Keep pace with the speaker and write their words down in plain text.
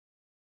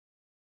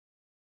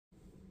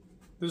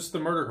This is the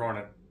Murder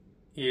Hornet.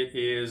 It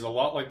is a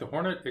lot like the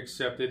Hornet,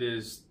 except it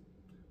is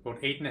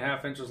about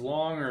 8.5 inches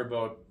long, or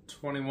about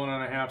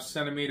 21.5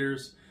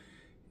 centimeters.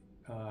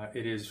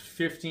 It is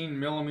 15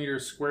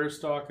 millimeters square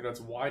stock at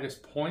its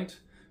widest point.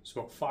 It's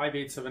about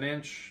 5/8 of an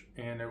inch,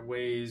 and it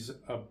weighs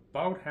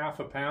about half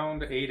a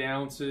pound, 8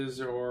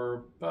 ounces,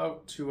 or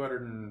about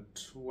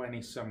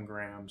 220 some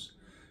grams,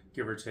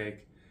 give or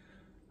take.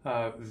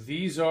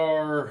 These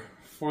are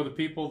for the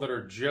people that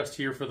are just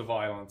here for the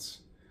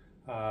violence.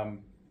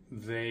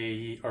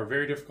 They are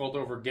very difficult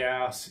over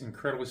gas,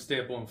 incredibly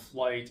stable in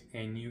flight,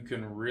 and you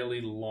can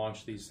really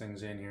launch these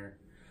things in here.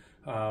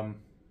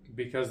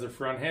 Because they're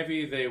front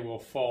heavy, they will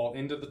fall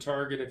into the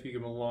target if you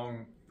give them a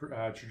long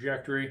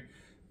trajectory.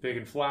 Big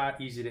and flat,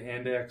 easy to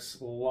index,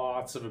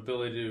 lots of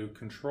ability to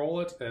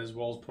control it, as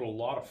well as put a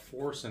lot of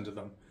force into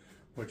them,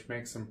 which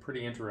makes them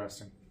pretty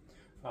interesting.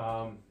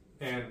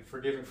 And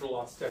forgiving for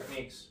lots of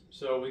techniques.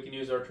 So we can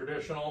use our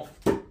traditional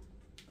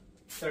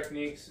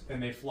techniques,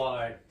 and they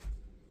fly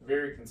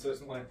very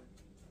consistently.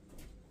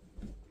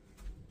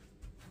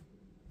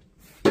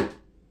 And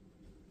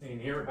you can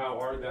hear how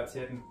hard that's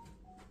hitting.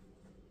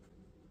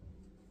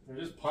 They're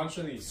just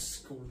punching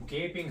these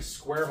gaping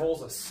square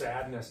holes of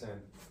sadness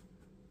in.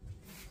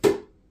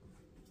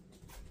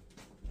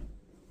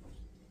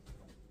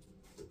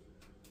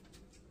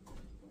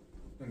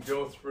 And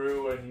go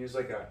through and use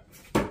like a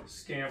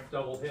scamp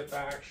double hip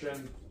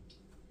action.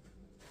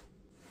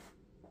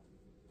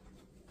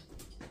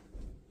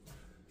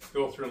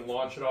 Go through and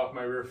launch it off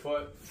my rear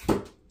foot.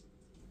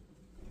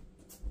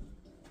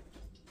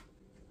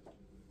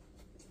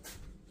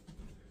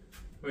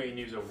 We can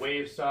use a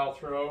wave style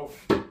throw.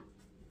 You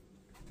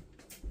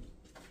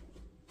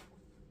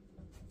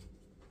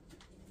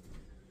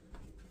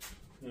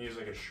can use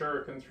like a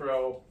shuriken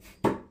throw.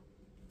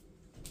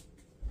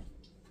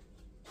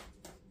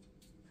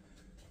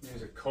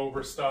 Use a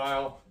cobra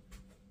style.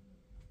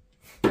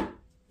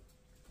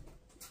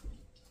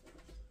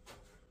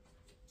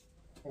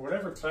 Or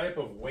whatever type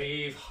of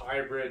wave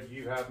hybrid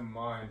you have in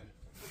mind.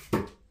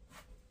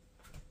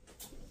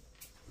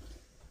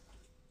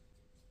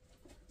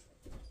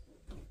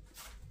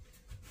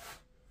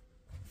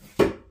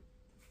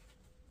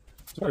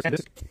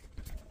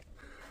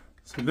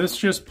 So this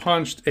just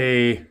punched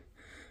a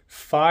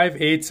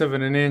 5/8 of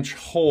an inch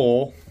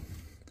hole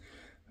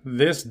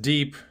this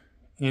deep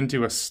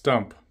into a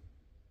stump.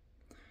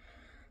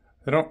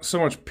 They don't so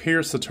much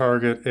pierce the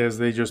target as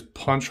they just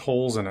punch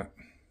holes in it.